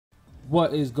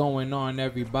What is going on,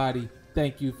 everybody?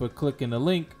 Thank you for clicking the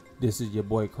link. This is your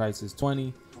boy Kriziz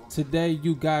 20. Today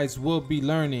you guys will be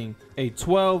learning a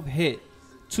 12 hit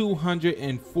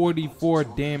 244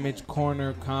 damage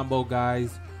corner combo,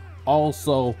 guys.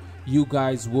 Also, you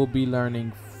guys will be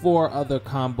learning 4 other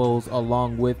combos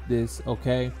along with this,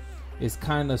 okay? It's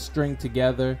kind of stringed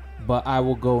together, but I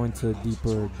will go into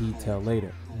deeper detail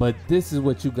later. But this is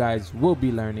what you guys will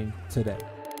be learning today.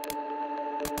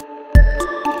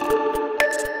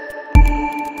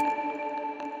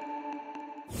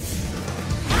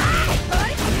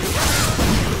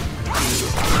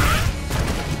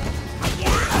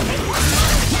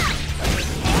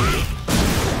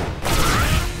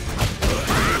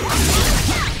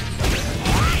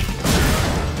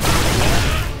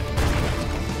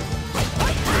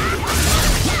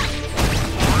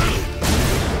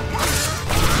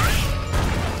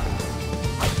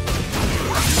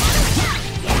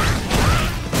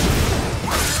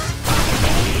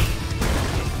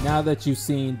 Now that you've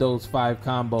seen those 5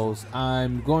 combos,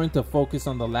 I'm going to focus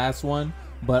on the last one,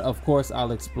 but of course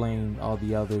I'll explain all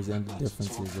the others and the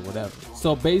differences or whatever.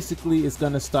 So basically it's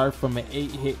going to start from an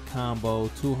 8-hit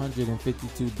combo,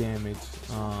 252 damage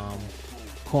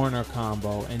corner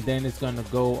combo, and then it's going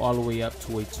to go all the way up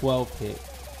to a 12-hit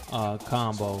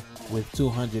combo with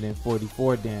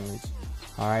 244 damage.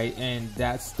 Alright, and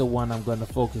that's the one I'm going to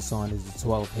focus on, is the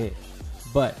 12 hit.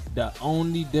 But the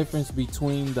only difference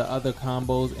between the other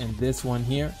combos and this one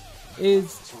here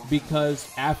is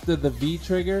because after the V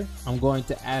trigger, I'm going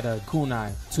to add a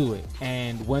kunai to it.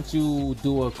 And once you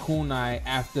do a kunai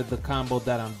after the combo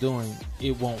that I'm doing,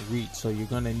 it won't reach. So you're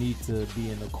going to need to be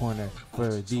in the corner for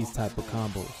these type of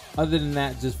combos. Other than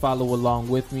that, just follow along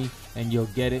with me and you'll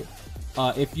get it.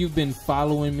 If you've been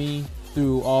following me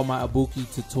through all my Ibuki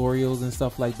tutorials and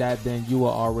stuff like that, then you will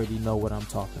already know what I'm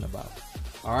talking about.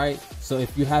 Alright, so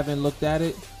if you haven't looked at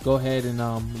it, go ahead and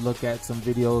look at some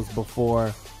videos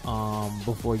before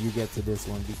you get to this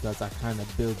one, because I kind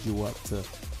of build you up to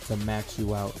max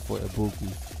you out for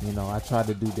Ibuki. You know, I try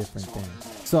to do different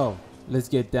things. So let's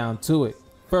get down to it.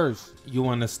 First, you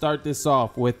want to start this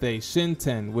off with a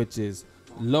Shinten, which is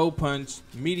low punch,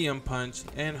 medium punch,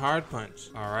 and hard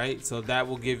punch. Alright, so that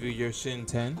will give you your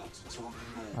Shinten.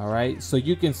 Alright, so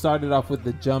you can start it off with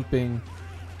the jumping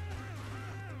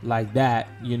like that,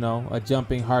 you know, a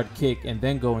jumping hard kick, and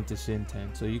then go into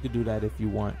Shinten. So you could do that if you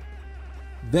want.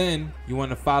 Then you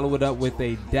want to follow it up with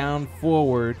a down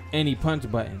forward any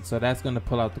punch button. So that's going to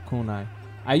pull out the kunai.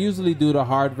 I usually do the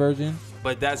hard version,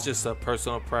 but that's just a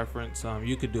personal preference.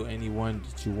 You could do any one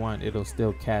that you want. It'll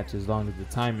still catch as long as the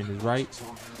timing is right.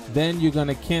 Then you're going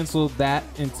to cancel that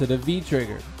into the V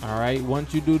trigger. All right.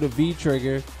 Once you do the V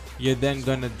trigger, you're then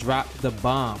going to drop the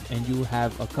bomb, and you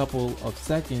have a couple of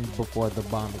seconds before the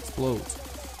bomb explodes.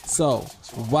 So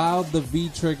while the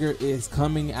V trigger is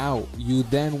coming out, you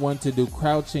then want to do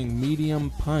crouching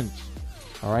medium punch.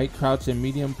 All right, crouching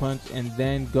medium punch, and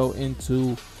then go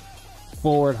into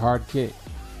forward hard kick.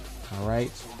 All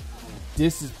right,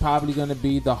 this is probably going to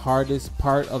be the hardest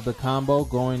part of the combo,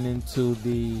 going into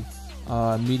the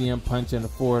medium punch and the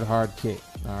forward hard kick.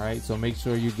 All right, so make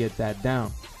sure you get that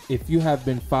down. If you have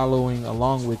been following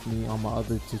along with me on my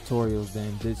other tutorials,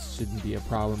 then this shouldn't be a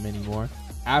problem anymore.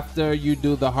 After you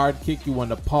do the hard kick, you want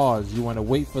to pause. You want to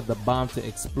wait for the bomb to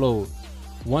explode.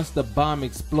 Once the bomb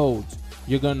explodes,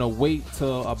 you're going to wait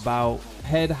till about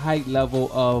head height level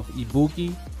of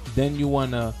Ibuki. Then you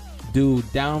want to do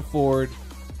down forward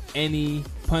any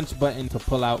punch button to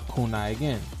pull out kunai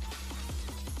again.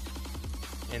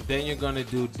 And then you're going to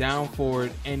do down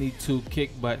forward any 2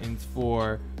 kick buttons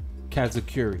for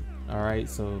Kazakuri. All right,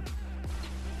 so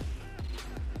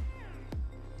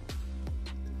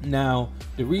now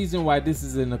the reason why this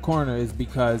is in the corner is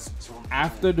because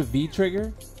after the V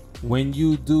trigger, when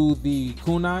you do the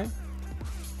kunai,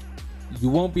 you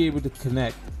won't be able to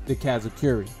connect the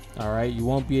Kazakuri. All right, you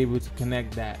won't be able to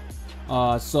connect that.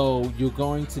 So you're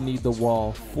going to need the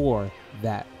wall for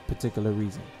that particular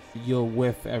reason. You'll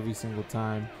whiff every single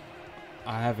time.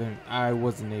 I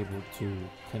wasn't able to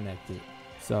connect it.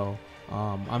 So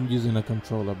I'm using a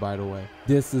controller, by the way.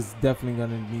 This is definitely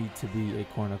going to need to be a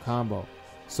corner combo.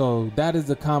 So that is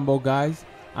the combo, guys.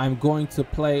 I'm going to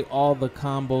play all the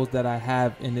combos that I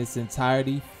have in its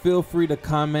entirety. Feel free to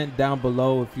comment down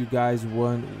below if you guys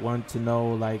want to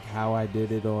know like how I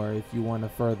did it, or if you want a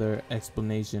further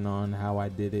explanation on how I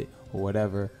did it or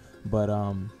whatever. But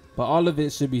all of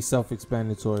it should be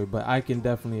self-explanatory, but I can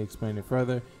definitely explain it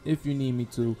further if you need me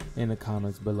to in the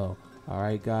comments below.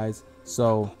 Alright guys,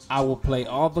 so I will play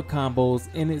all the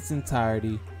combos in its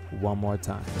entirety one more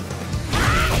time.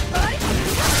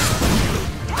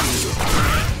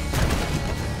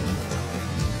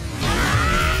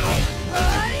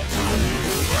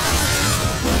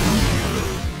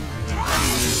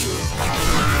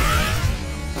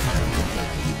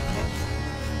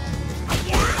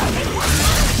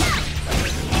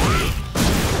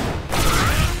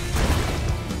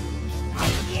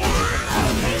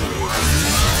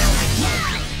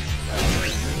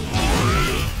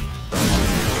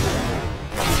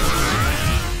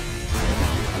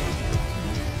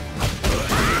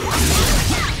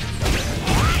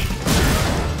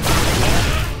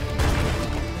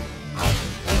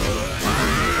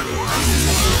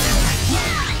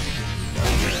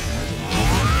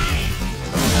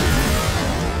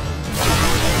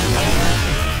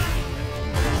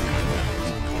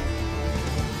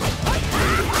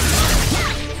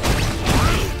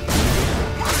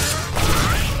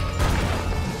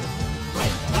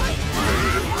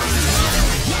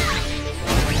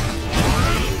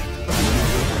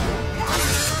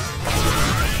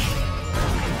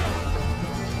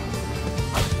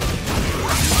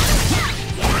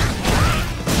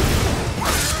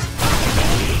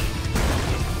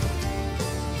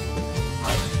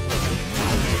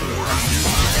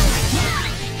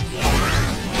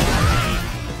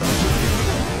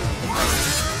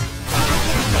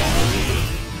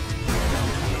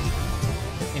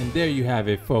 And there you have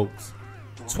it, folks.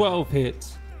 12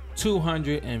 hits,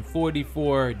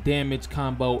 244 damage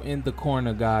combo in the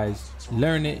corner, guys.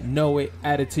 Learn it, know it,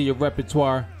 add it to your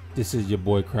repertoire. This is your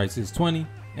boy Kriziz20,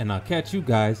 and I'll catch you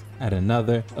guys at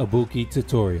another Ibuki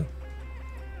tutorial.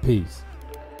 Peace.